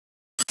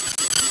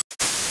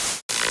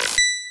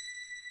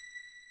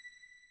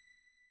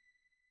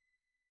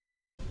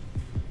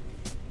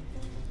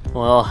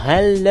Well,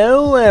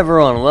 hello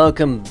everyone,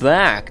 welcome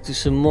back to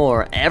some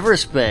more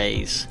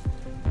Everspace.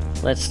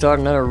 Let's start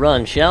another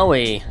run, shall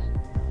we?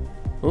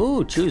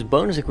 Ooh, choose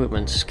bonus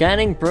equipment,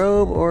 scanning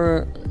probe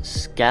or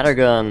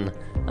scattergun.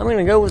 I'm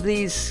gonna go with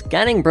the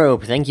scanning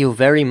probe, thank you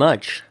very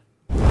much.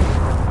 That's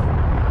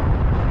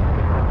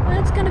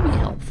gonna be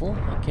helpful,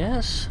 I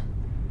guess.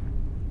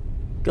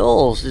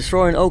 Goals,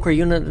 destroy an ochre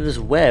unit that is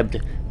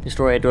webbed.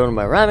 Destroy a drone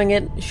by ramming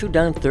it, shoot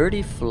down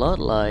 30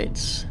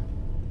 floodlights.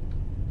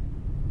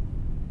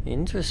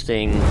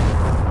 Interesting.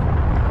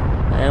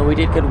 And we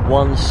did get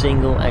one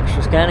single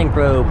extra scanning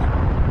probe,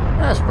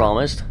 as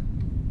promised.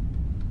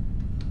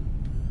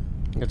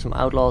 Got some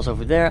outlaws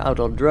over there,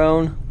 outlaw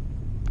drone.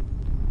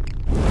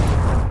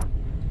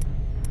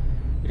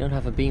 We don't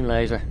have a beam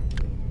laser.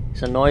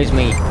 This annoys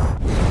me.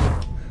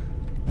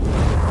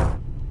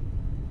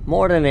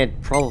 More than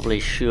it probably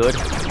should.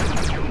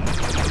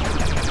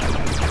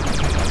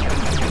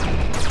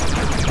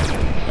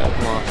 Oh,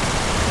 come on.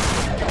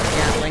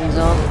 Gatling's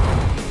on.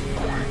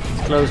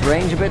 Close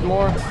range a bit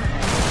more.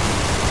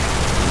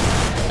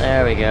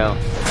 There we go.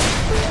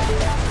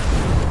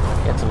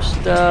 Get some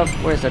stuff.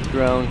 Where's that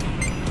drone?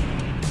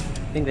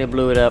 I think they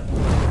blew it up.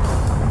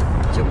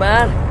 Too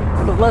bad.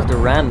 Would have loved to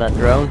ram that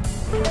drone.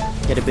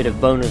 Get a bit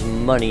of bonus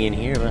money in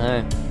here, but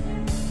hey.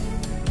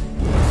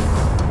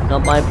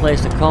 Not my place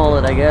to call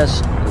it, I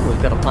guess. Ooh,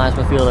 we've got a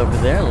plasma field over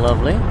there.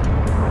 Lovely.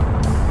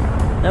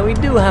 Now we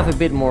do have a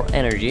bit more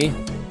energy.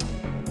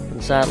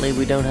 And sadly,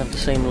 we don't have the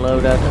same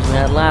loadout as we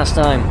had last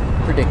time.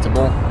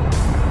 Predictable.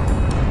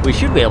 We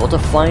should be able to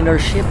find our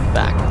ship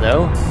back,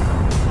 though.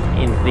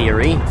 In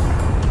theory.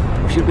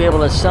 We should be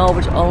able to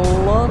salvage a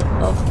lot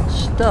of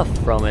stuff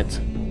from it.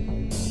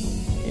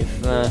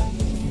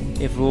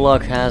 If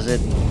luck has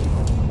it.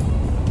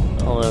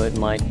 Although it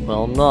might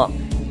well not.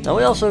 Now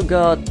we also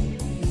got...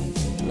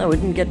 No, we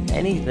didn't get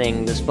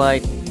anything,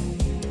 despite...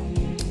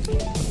 I'm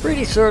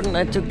pretty certain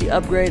I took the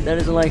upgrade that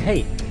is like,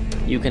 hey,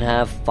 you can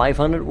have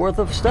 500 worth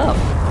of stuff.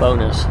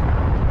 Bonus.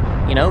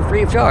 You know,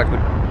 free of charge,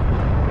 but...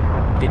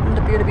 didn't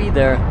appear to be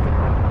there.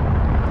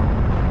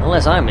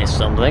 Unless I missed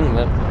something,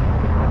 but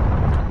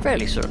I'm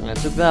fairly certain I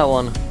took that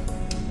one.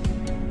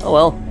 Oh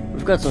well,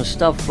 we've got some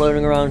stuff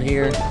floating around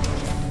here.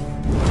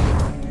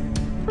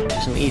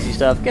 Just some easy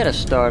stuff, get us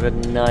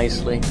started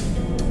nicely.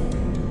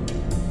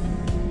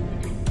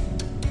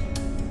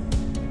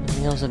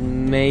 Anything else that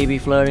may be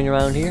floating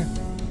around here?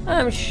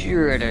 I'm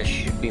sure there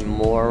should be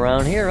more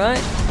around here,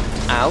 right?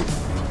 Out.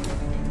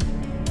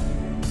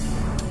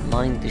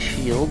 Mind the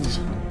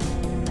shields.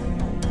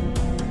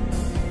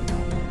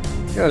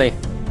 Surely,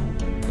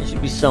 there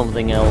should be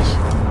something else.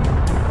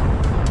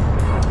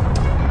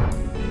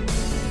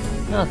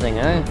 Nothing,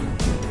 eh?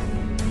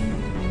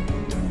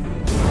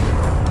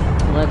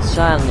 Well, that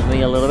saddens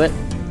me a little bit,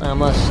 I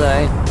must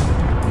say.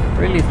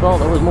 Really thought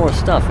there was more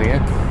stuff here.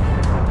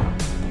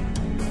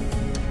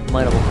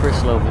 Mightable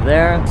crystal over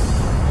there.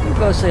 We'll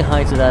go say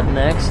hi to that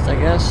next, I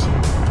guess.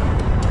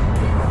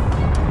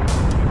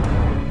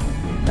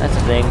 That's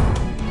a thing.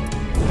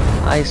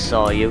 I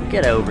saw you.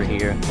 Get over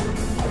here.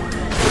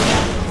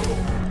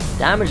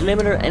 Damage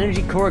limiter,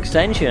 energy core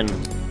extension.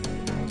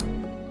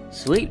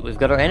 Sweet, we've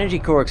got our energy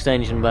core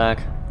extension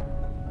back.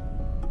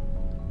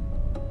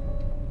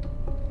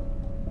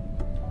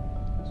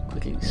 Let's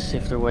quickly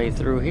sift our way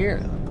through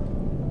here.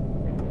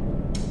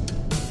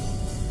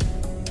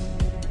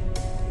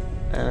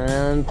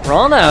 And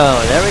pronto,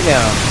 there we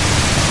go.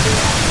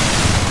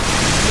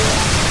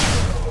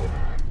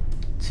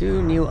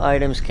 2 new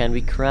items can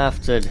be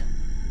crafted.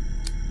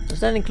 Does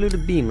that include a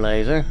beam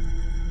laser?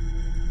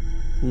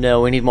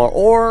 No, we need more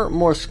ore,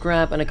 more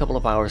scrap, and a couple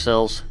of power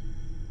cells.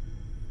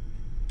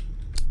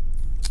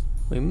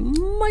 We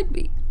might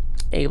be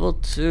able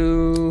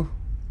to...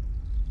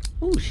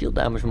 Ooh, shield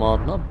damage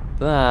mod, not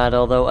bad,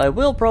 although I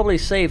will probably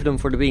save them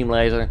for the beam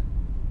laser.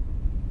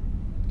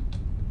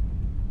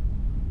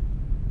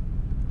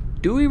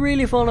 Do we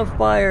really want to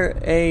fire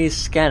a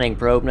scanning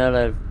probe now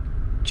that I've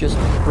just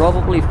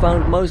probably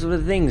found most of the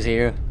things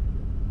here?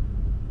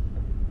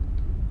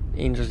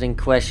 Interesting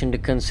question to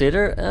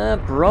consider.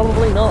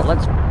 Probably not.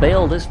 Let's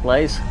bail this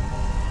place.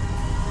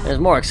 There's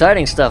more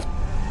exciting stuff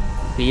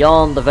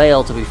beyond the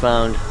veil to be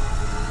found.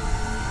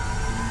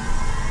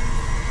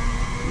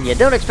 Yeah,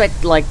 don't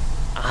expect like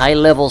high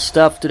level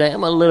stuff today.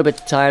 I'm a little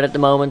bit tired at the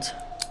moment.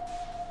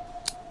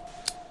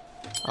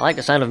 I like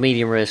the sound of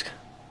medium risk.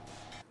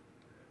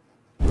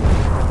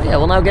 But yeah,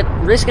 we'll now get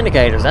risk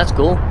indicators. That's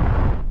cool.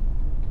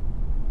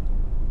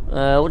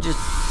 We'll just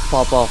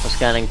pop off a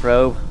scanning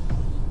probe.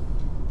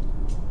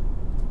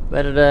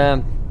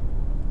 Better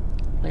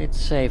play it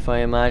safe,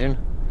 I imagine.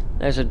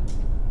 There's a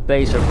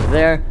base over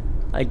there.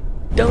 I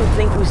don't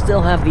think we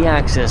still have the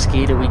access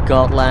key that we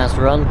got last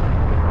run.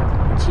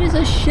 Which is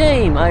a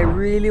shame. I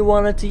really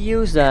wanted to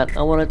use that.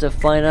 I wanted to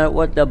find out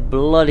what the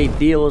bloody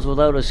deal was with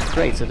all those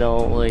crates that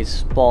always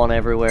spawn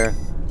everywhere.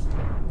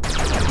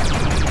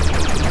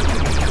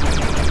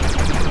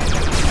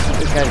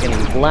 This guy's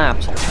getting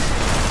blapped.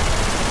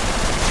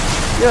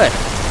 Good.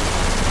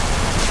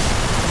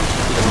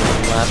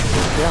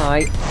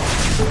 Die.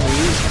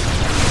 Please.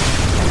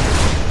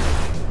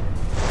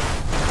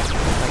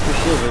 Your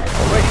shields are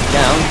already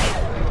down.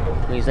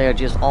 Means they are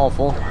just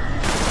awful.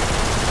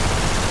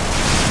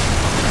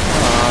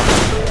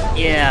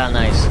 Yeah,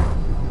 nice.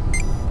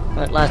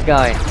 Right, last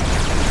guy.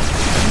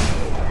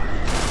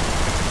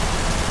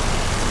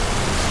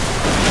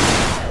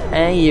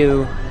 Hey,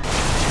 you.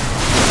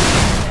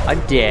 Are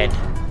dead.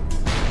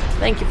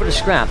 Thank you for the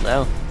scrap,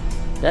 though.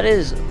 That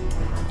is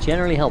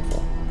generally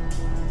helpful.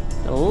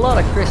 A lot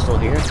of crystal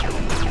here.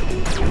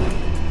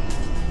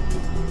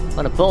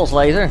 On a pulse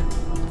laser.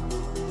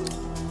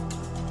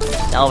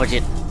 Salvage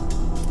it.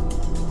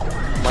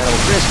 My little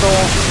crystal.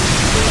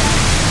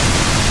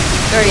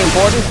 Very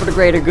important for the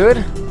greater good.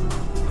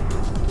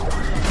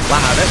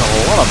 Wow, there's a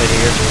lot of it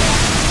here.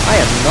 I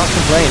am not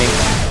complaining.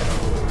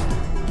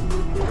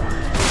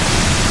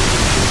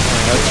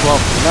 12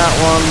 from that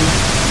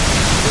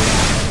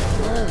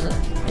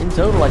one. In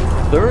total, like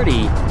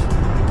 30.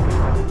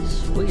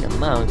 Sweet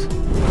amount.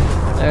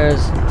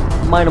 There's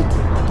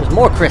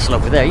more crystal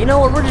over there. You know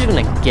what? We're just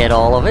gonna get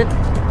all of it.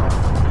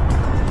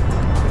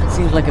 That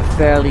seems like a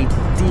fairly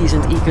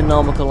decent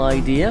economical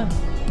idea.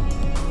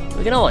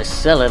 We can always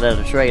sell it at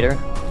a trader.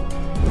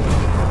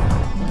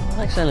 I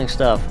like selling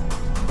stuff.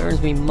 It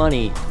earns me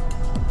money.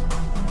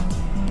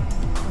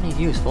 Money's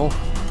useful.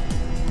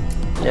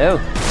 Hello.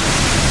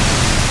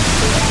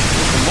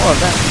 More of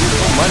that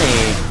useful money.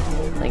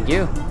 Thank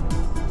you.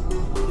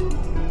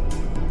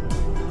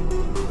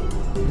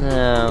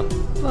 Now,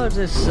 what's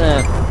this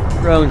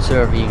drone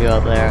server you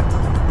got there?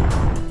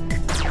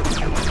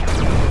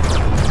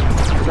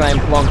 Try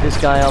and plonk this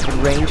guy up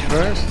at range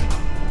first.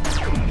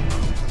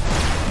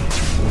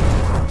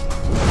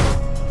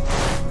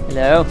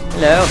 Hello,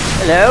 hello,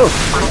 hello.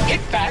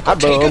 Hit back or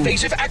take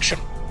evasive action.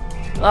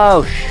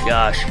 Oh,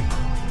 shush.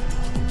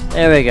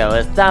 There we go,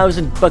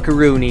 1,000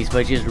 buckaroonies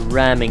by just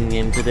ramming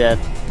him to death.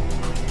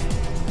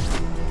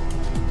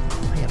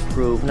 I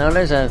approve. Now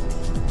there's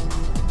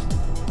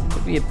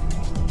could be a...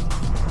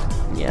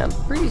 Yeah, I'm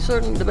pretty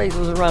certain the base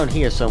was around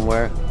here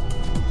somewhere.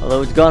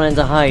 Although it's gone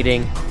into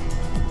hiding.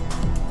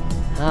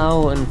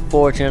 How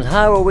unfortunate.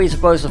 How are we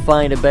supposed to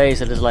find a base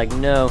that is like,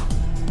 no,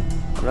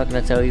 I'm not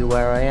gonna tell you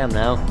where I am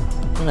now.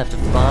 You'll have to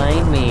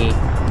find me.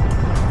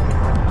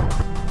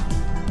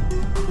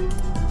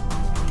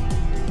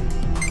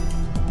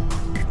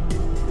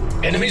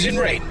 Enemies in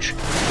range.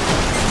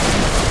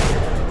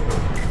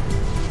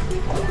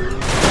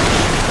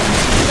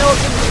 No,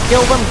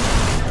 kill them.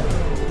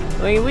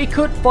 I mean, we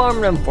could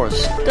farm them for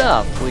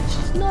stuff, which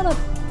is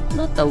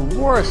not the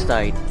worst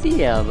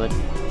idea, but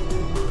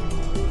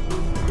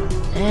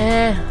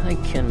I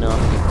cannot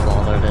be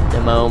bothered at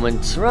the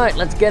moment. Right,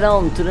 let's get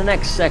on to the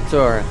next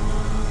sector.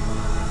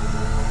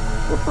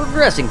 We're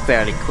progressing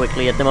fairly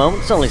quickly at the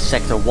moment. It's only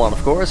sector 1,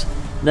 of course.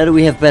 Now that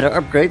we have better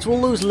upgrades, we'll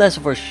lose less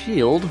of our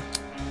shield.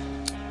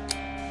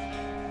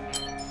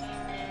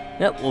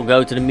 Yep, we'll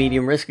go to the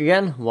medium risk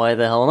again. Why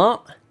the hell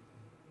not?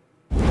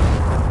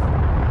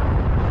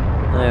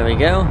 There we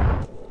go.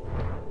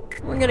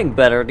 We're getting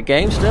better at the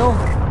game still,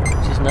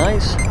 which is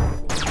nice.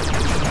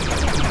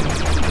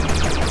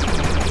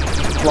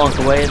 Plonk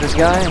away at this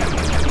guy.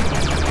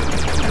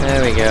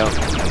 There we go.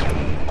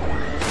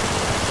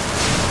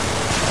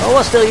 I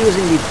was still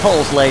using the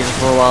pulse laser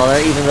for a while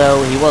there, even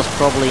though he was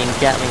probably in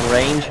Gatling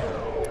range.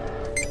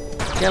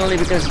 Generally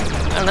because,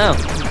 I don't know,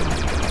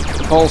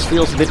 the pulse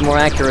feels a bit more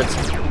accurate.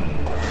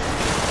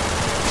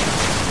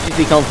 Should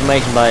be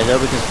confirmation bias though,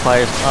 because it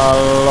fires a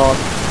lot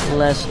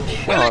less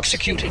shots. Well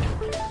executed.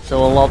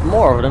 So a lot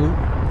more of them,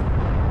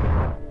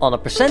 on a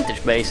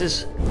percentage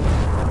basis,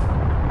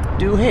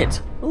 do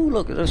hit. Oh,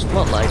 look at those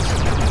floodlights.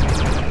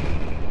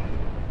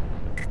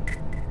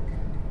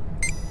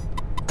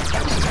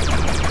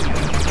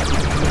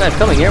 That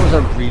coming here was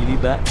a really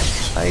bad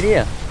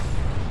idea.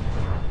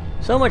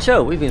 So much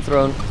so, we've been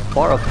thrown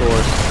far off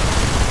course.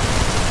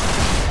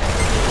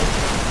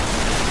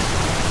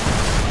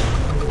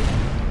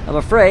 I'm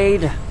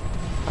afraid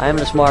I am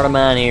the smarter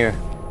man here.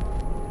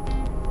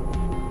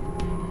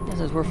 Yes,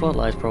 those were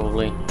floodlights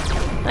probably.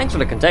 Thanks for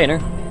the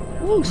container.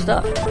 Ooh,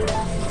 stuff.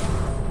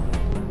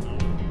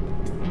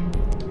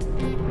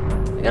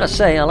 I gotta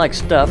say, I like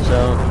stuff,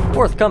 so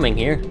worth coming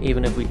here,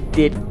 even if we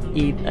did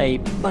eat a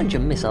bunch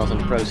of missiles in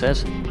the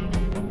process.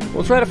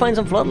 We'll try to find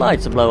some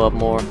floodlights to blow up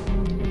more.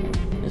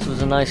 This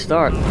was a nice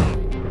start.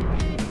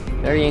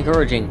 Very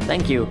encouraging,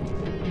 thank you.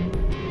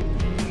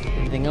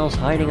 Anything else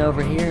hiding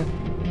over here?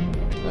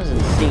 Doesn't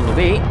seem to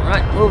be.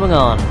 Right, moving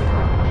on.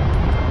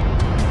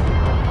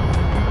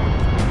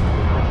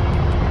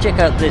 Check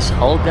out this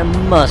hulk, there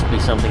must be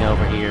something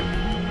over here.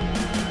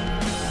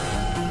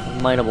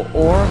 Mineable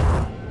ore.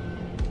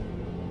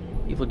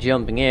 People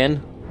jumping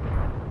in.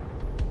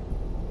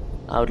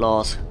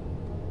 Outlaws.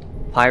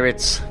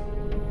 Pirates.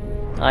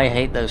 I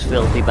hate those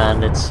filthy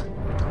bandits.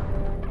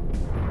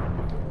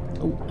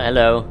 Oh,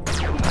 hello.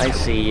 I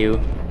see you.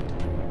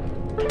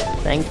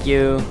 Thank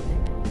you.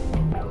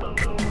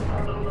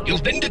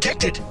 You've been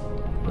detected.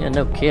 Yeah,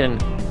 no kidding.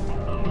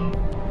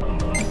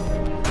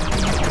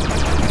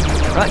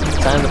 Right,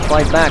 time to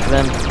fight back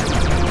then.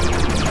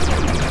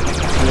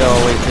 We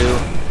always do.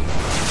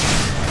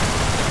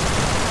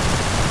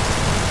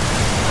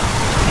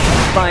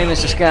 Bye,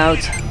 Mr. Scout.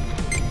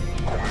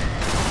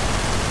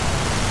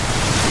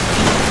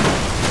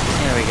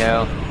 There we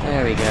go.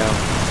 There we go.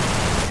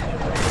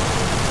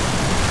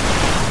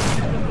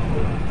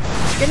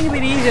 It's getting a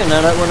bit easier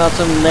now that we're not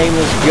some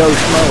nameless Joe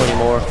Schmo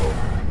anymore.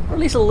 Or at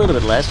least a little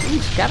bit less. Ooh,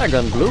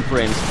 scattergun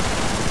blueprint.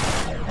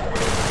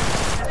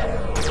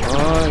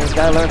 Oh, this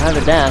guy learned how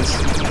to dance.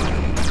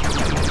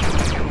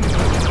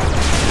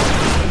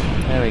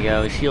 There we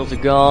go, his shields are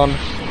gone.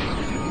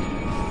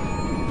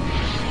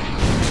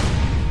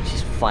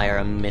 Just fire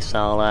a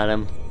missile at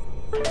him.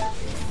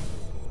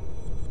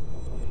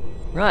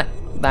 Right,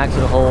 back to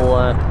the whole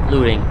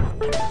looting.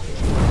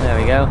 There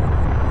we go.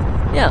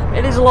 Yeah,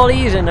 it is a lot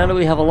easier now that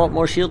we have a lot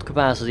more shield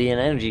capacity and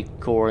energy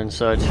core and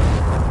such.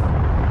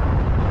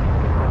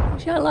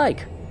 Which I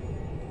like.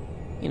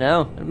 You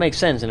know, it makes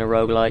sense in a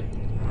roguelike.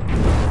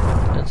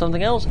 Is that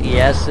something else?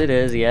 Yes, it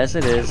is. Yes,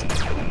 it is.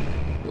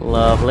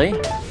 Lovely.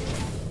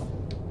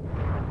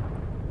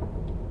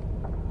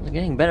 They're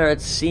getting better at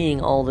seeing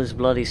all this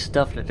bloody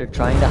stuff that they're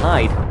trying to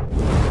hide.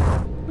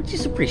 Which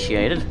is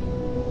appreciated.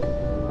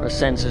 Our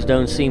sensors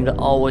don't seem to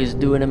always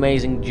do an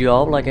amazing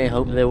job like I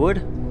hoped they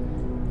would.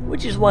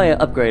 Which is why I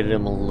upgraded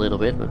them a little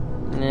bit, but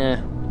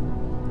yeah.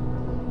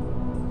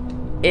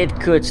 It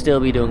could still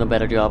be doing a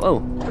better job. Oh,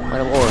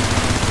 item ore.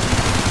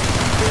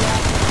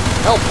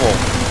 Helpful.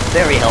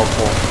 Very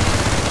helpful.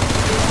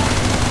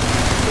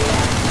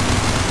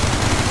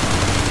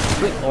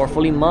 Sweet, ore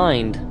fully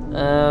mined.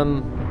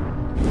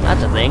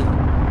 That's a thing.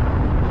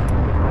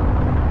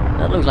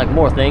 That looks like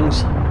more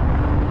things.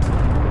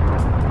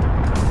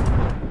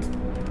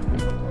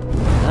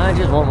 I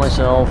just want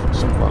myself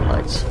some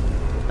floodlights.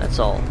 That's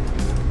all.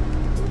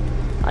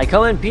 I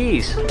come in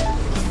peace,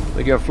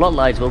 but your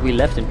floodlights will be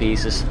left in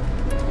pieces.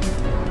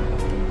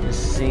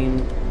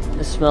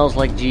 This smells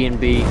like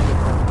G&B.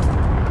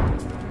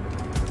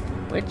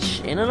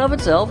 Which, in and of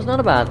itself, is not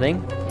a bad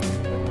thing.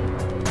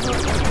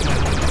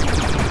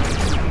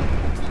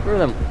 Screw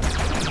them.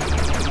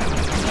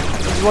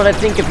 This is what I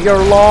think of your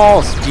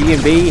laws,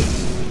 G&B.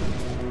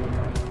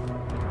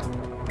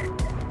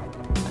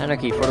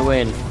 Anarchy for the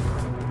win.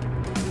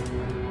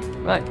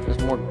 Right, there's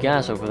more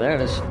gas over there.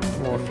 There's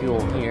more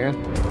fuel here.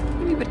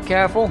 Be a bit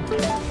careful.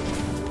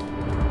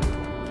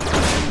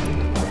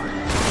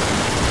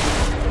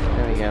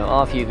 There we go.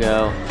 Off you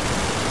go.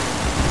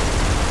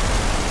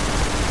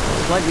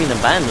 It's like being an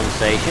abandoned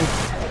station.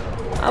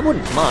 I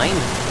wouldn't mind.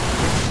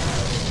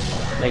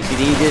 Makes it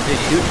easier to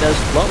shoot those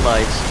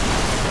floodlights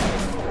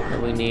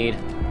that we need.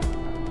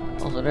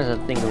 Also, there's a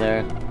thing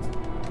there.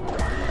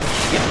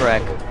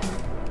 Shipwreck.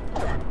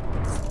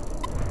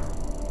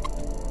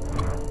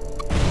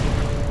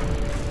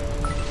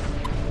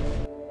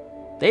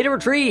 Data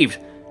retrieved!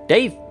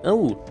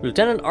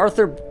 Lieutenant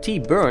Arthur T.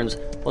 Burns.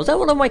 Was that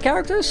one of my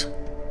characters?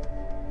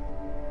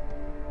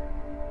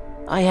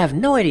 I have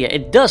no idea.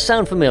 It does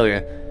sound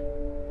familiar.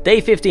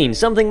 Day 15.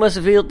 Something must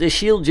have failed the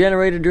shield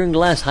generator during the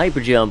last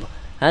hyperjump.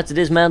 Had to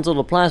dismantle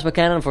the plasma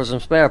cannon for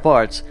some spare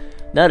parts.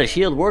 Now the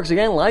shield works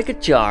again like a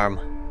charm.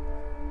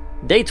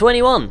 Day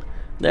 21.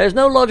 There's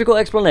no logical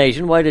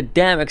explanation why the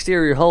damn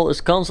exterior hull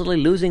is constantly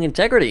losing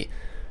integrity.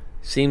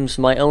 Seems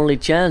my only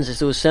chance is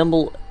to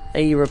assemble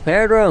a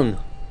repair drone.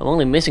 I'm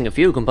only missing a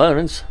few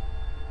components.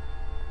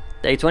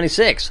 Day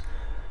 26.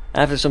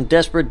 After some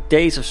desperate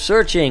days of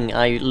searching,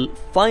 I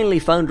finally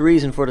found the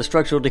reason for the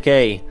structural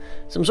decay.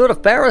 Some sort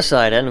of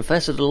parasite had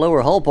infested the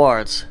lower hull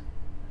parts.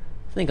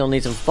 I think I'll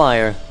need some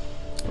fire.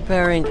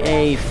 Preparing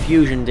a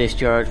fusion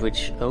discharge,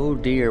 which, oh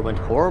dear, went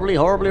horribly,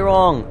 horribly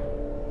wrong.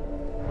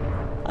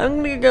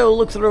 I'm gonna go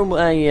look through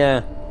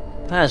my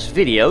past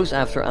videos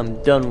after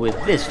I'm done with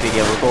this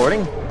video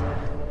recording.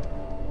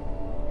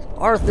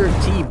 Arthur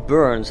T.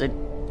 Burns. It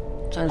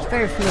sounds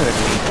very familiar to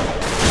me.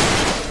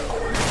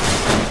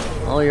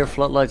 All your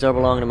floodlights are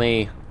belong to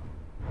me.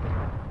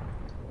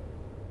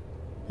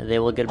 They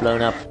will get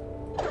blown up.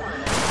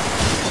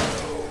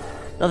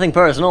 Nothing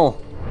personal.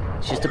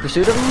 It's just the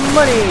pursuit of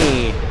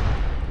money.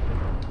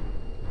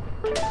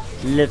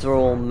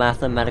 Literal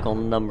mathematical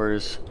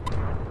numbers.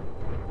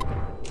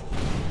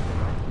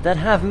 That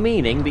have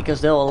meaning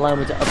because they'll allow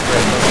me to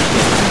upgrade my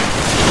machine.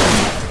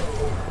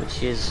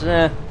 Which is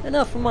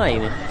enough for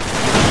my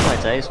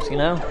taste, you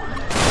know.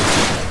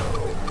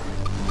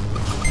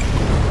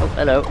 Oh,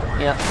 hello.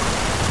 Yeah.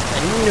 I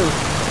knew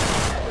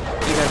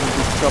you guys would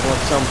be trouble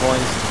at some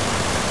point.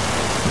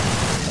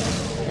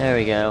 There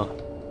we go.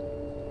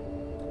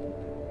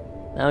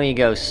 Down you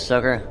go,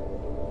 sucker.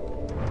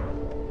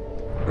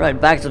 Right,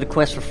 back to the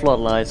quest for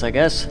floodlights, I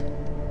guess.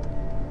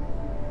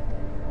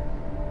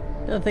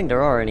 Don't think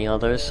there are any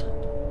others.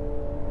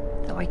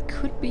 Though I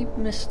could be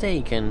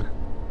mistaken.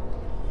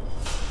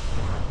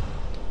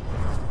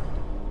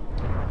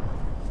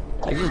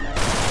 I just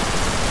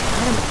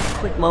had a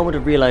quick moment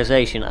of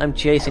realization. I'm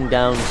chasing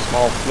down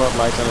small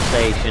floodlights on a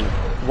station.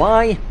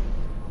 Why?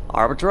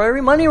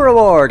 Arbitrary money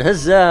reward!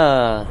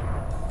 Huzzah!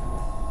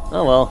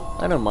 Oh well,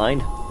 I don't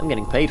mind. I'm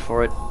getting paid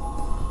for it.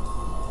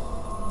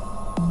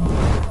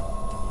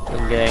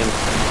 In game.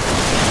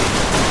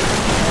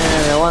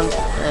 And a one,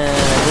 and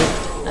a two,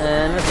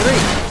 and a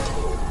three.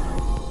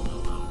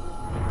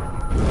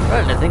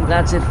 Right, I think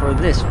that's it for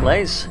this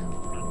place.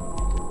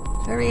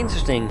 Very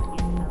interesting.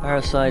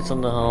 Parasites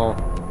on the hull.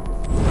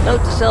 Note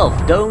to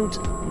self, don't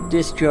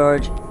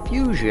discharge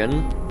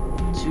fusion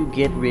to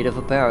get rid of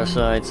a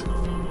parasite.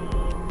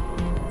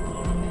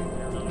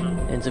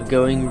 Ends up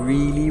going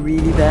really,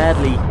 really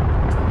badly.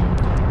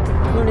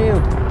 Who knew?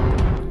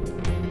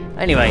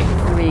 Anyway,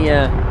 let me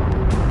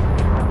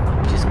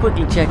just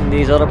quickly checking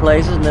these other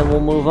places and then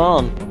we'll move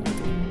on.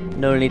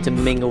 No need to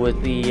mingle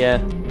with the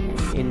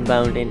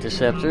inbound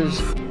interceptors.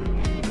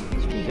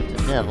 Speak of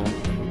the devil.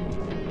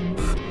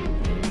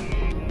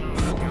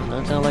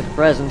 Don't sound like a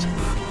present.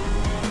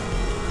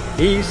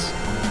 Peace.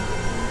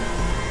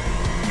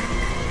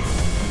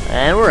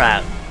 And we're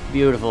out.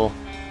 Beautiful.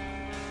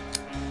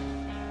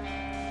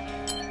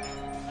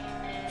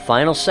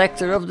 Final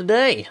sector of the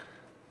day.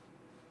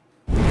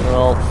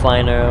 Well,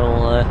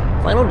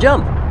 final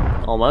jump.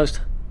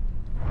 Almost.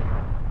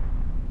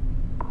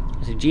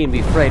 There's a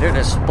G&B freighter.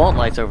 There's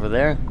spotlights over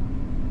there.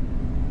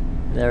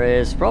 There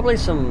is probably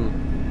some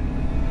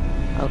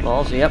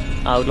outlaws. Yep,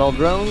 outlaw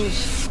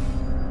drones.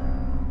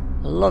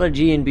 A lot of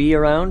G&B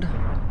around.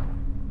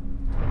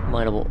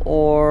 Mineable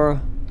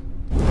ore.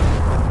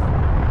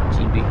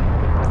 G&B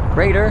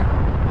freighter.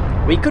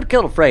 We could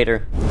kill the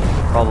freighter,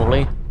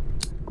 probably.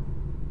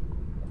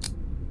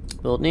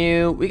 Build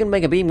new. We can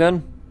make a beam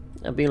gun,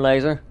 a beam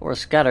laser, or a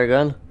scatter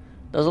gun.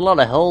 Does a lot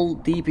of hull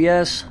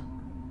DPS.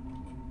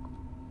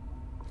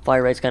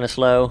 Fire rate's kind of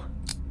slow.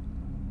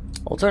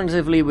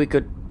 Alternatively, we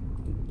could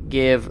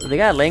give the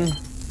Gatling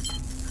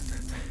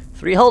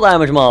 3 hull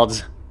damage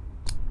mods.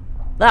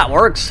 That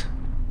works.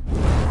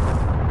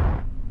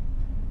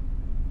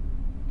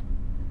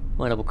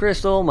 Mineable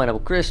crystal, mineable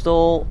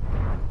crystal.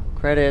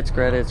 Credits,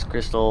 credits,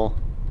 crystal.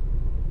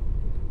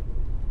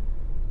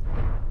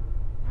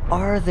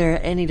 Are there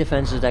any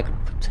defenses that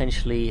could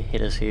potentially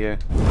hit us here?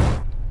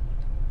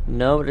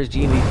 No, there's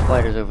G&B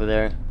fighters over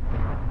there.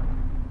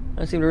 I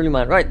don't seem to really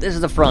mind. Right, this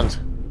is the front,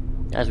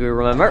 as we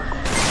remember.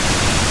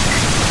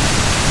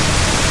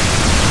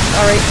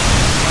 Alright,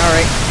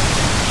 alright,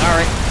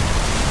 alright.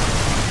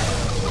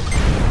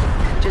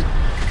 Just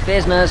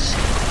business.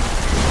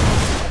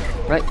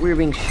 Right, we're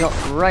being shot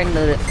right in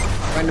the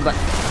back.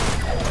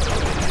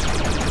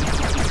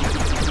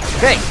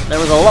 Okay, there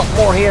was a lot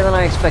more here than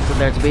I expected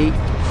there to be.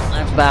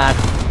 That's bad.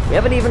 We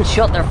haven't even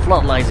shot their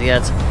floodlights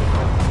yet.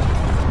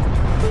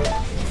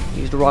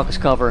 Use the rock as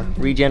cover.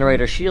 Regenerate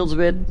our shields a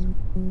bit.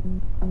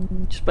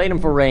 Just play them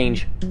for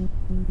range.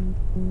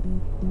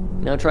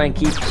 Now try and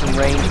keep some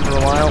range for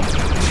a while.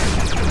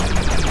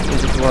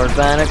 Use it to our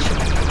advantage.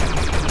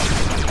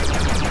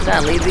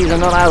 Sadly, these are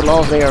not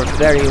outlaws. They are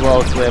very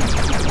well equipped.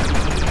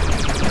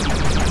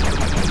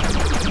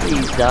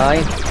 Please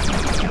die.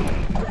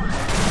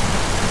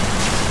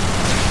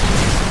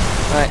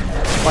 Alright,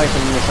 fire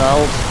some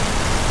missiles.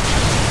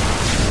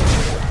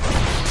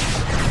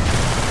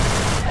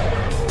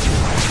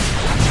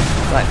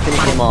 Right,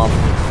 finish him off.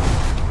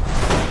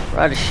 We're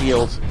out of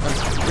shields.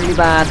 That's really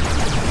bad.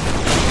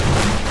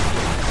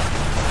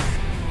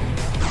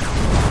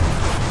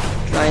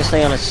 Try and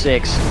stay on a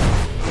 6.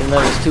 Even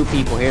though there's 2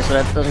 people here, so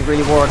that doesn't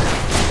really work.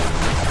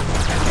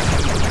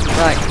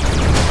 Right,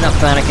 not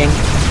panicking.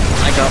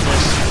 I got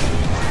this.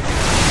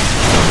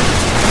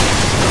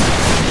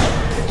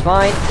 It's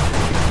fine.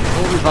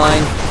 We'll be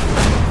fine.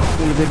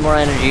 Need a bit more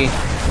energy.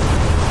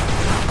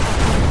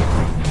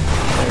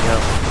 There we go.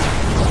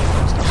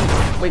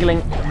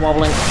 Wiggling,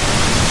 wobbling.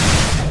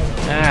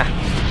 Ah.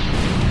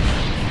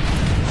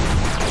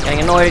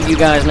 Getting annoyed at you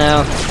guys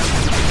now.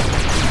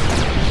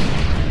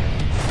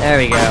 There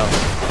we go.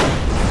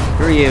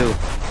 Screw you.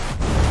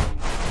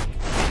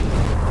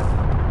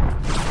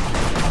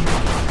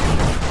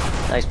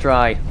 Nice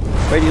try.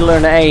 Where did you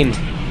learn to aim?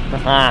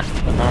 Haha.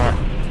 Haha.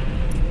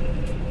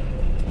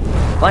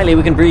 Finally,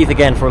 we can breathe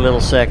again for a little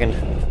second.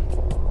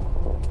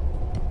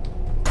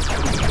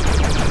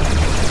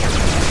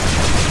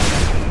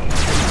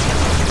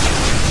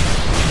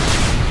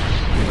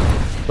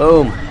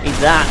 Boom. Eat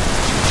that.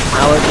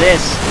 How is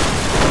this?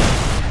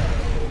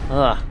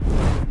 Ugh.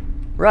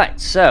 Right,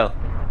 so.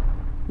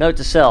 Note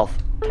to self.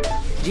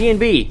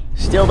 G&B,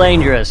 still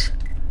dangerous.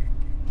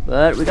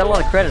 But we got a lot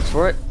of credits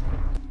for it.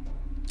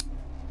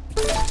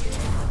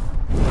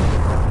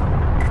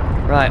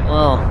 Right,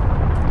 well.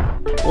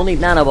 We'll need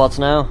nanobots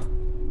now.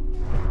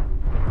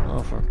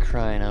 Oh, for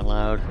crying out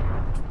loud.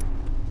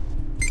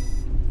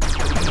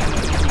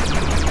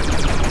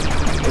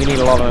 We need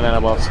a lot of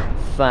nanobots.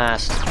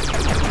 Fast.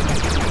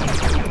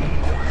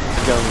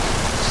 Going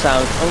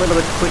south a little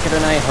bit quicker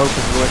than I hoped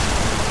it would.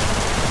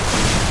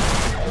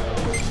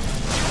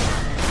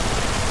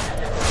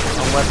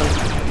 One weapon.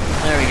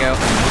 There we go.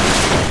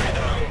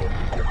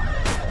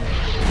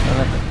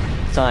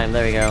 Time,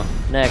 there we go.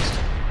 Next.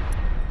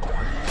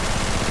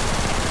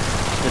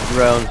 The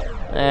drone.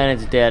 And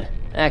it's dead.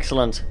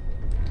 Excellent.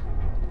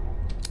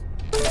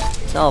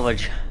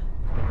 Salvage.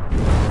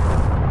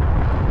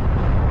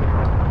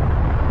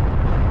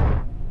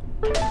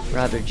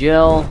 Grab the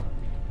gel.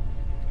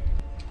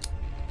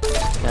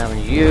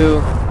 Scavenge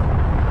you.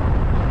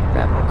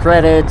 Grab more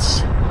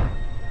credits.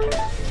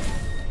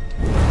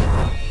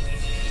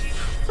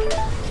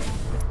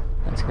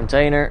 That's a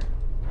container.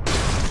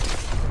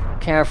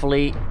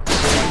 Carefully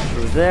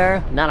through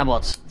there.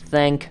 Nanobots.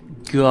 Thank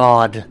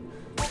God.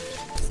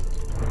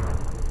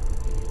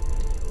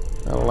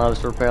 That allows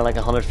us to repair like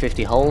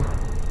 150 hull.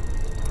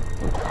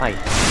 Hi.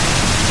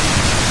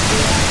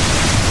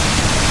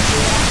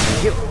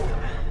 Thank you.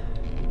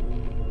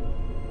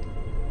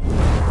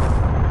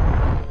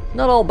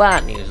 Not all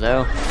bad news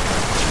though.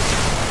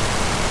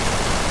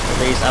 At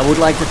least I would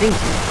like to think.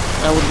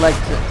 I would like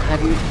to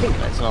have you think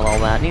that's not all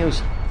bad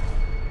news.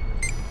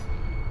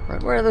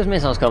 Right, where are those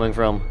missiles coming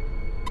from?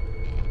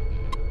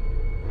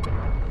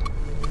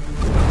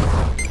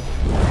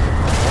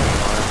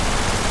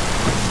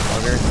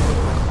 Bugger.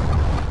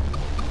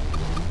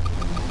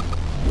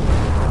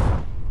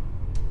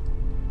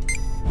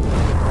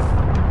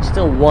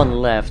 Still one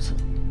left.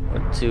 Or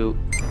two.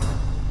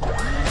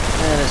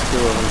 Yeah, there's two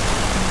of them.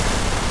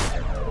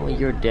 Oh,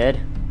 you're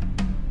dead.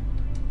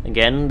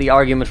 Again, the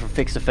argument for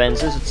fixed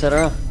defenses,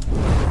 etc. There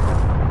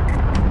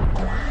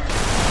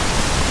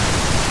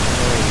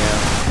we go.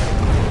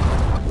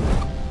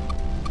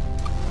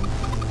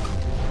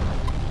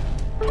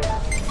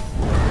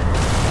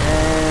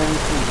 And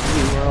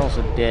you are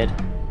also dead.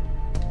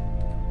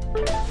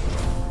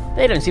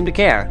 They don't seem to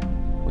care,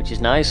 which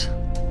is nice.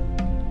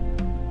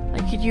 I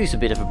could use a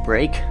bit of a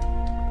break.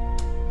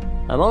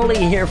 I'm only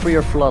here for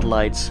your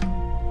floodlights.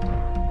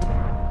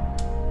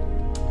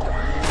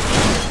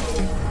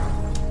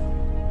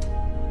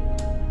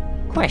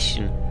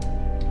 Question.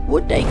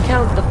 Would they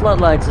count the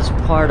floodlights as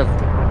part of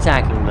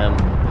attacking them?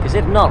 Because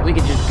if not, we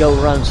could just go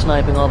around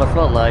sniping all the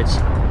floodlights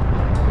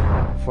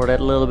for that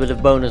little bit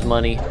of bonus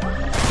money. And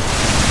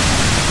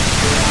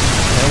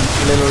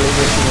literally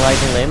risking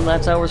life and limb,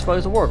 that's how we're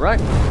supposed to work, right?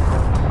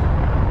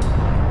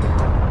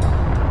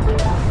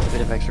 A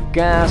bit of extra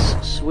gas,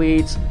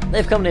 sweet.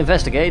 They've come to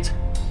investigate.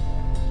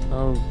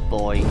 Oh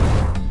boy.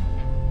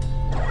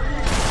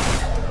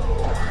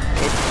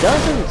 It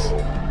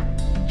doesn't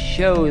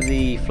show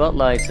the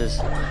floodlights as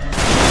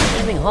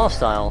anything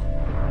hostile.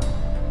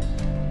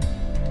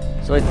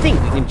 So I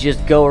think we can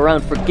just go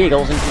around for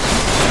giggles and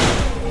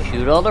just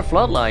shoot all their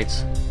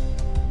floodlights.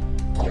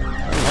 No,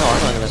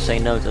 I'm not gonna say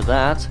no to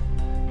that.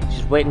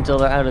 Just wait until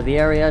they're out of the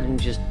area and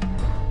just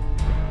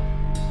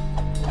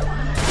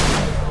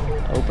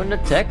open the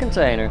tech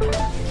container.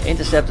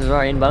 Interceptors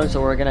are inbound, so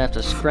we're gonna have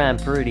to scram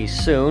pretty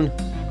soon.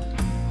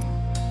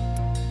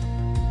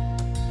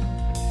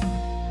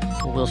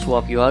 We'll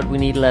swap you out. We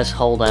need less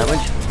hull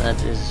damage.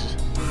 That is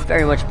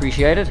very much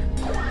appreciated.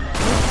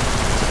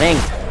 It's a thing.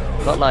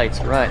 Floodlights,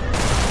 right.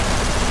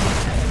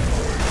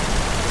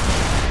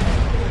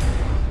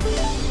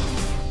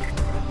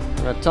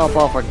 I'm gonna top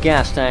off our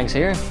gas tanks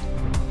here.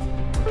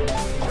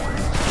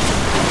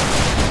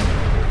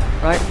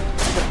 Right.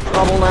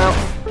 Trouble now.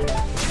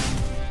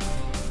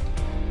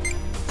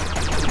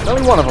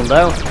 Only one of them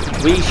though.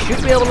 We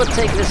should be able to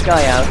take this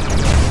guy out.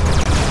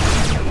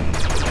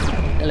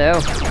 Hello.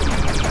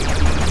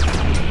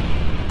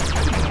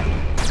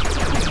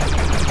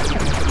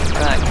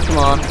 Right, come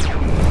on.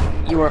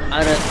 You are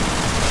out of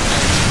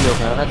shield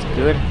now, that's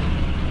good.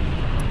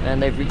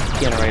 And they've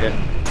regenerated.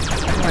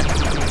 Right.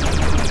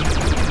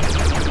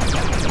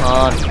 Come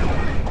on.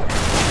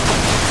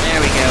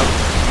 There we go.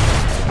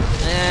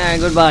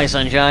 Goodbye,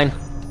 sunshine.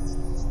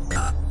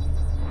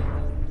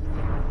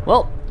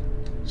 Well,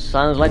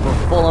 sounds like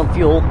we're full on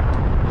fuel.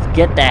 Let's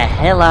get the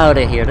hell out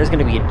of here. There's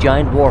gonna be a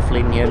giant war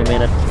fleet in here in a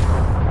minute.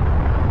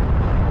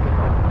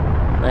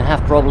 I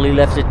have probably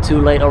left it too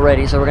late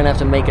already, so we're gonna have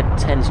to make a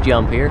tense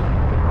jump here.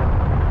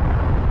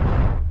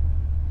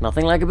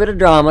 Nothing like a bit of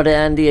drama to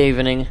end the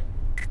evening.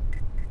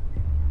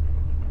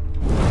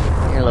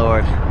 Dear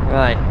Lord.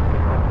 Right.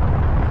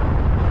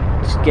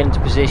 Just get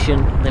into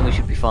position, then we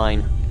should be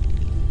fine.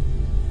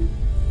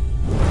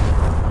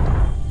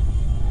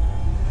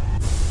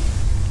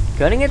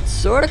 Cutting it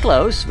sorta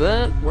close,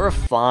 but we're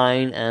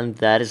fine, and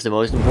that is the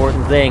most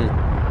important thing.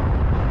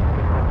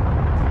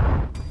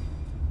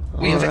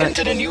 We have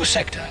entered a new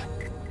sector.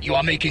 You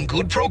are making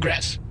good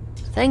progress.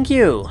 Thank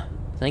you.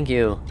 Thank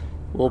you.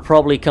 We'll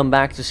probably come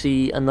back to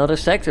see another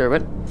sector,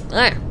 but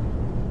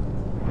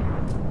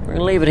we're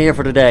gonna leave it here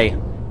for today.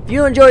 If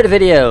you enjoyed the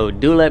video,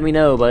 do let me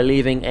know by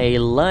leaving a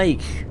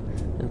like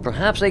and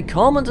perhaps a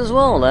comment as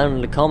well down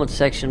in the comment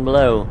section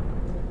below.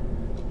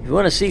 If you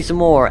want to see some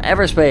more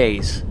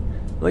Everspace,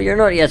 but you're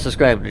not yet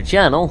subscribed to the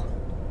channel,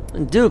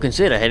 then do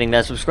consider hitting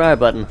that subscribe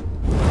button.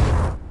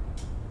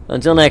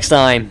 Until next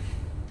time,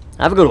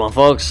 have a good one,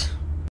 folks.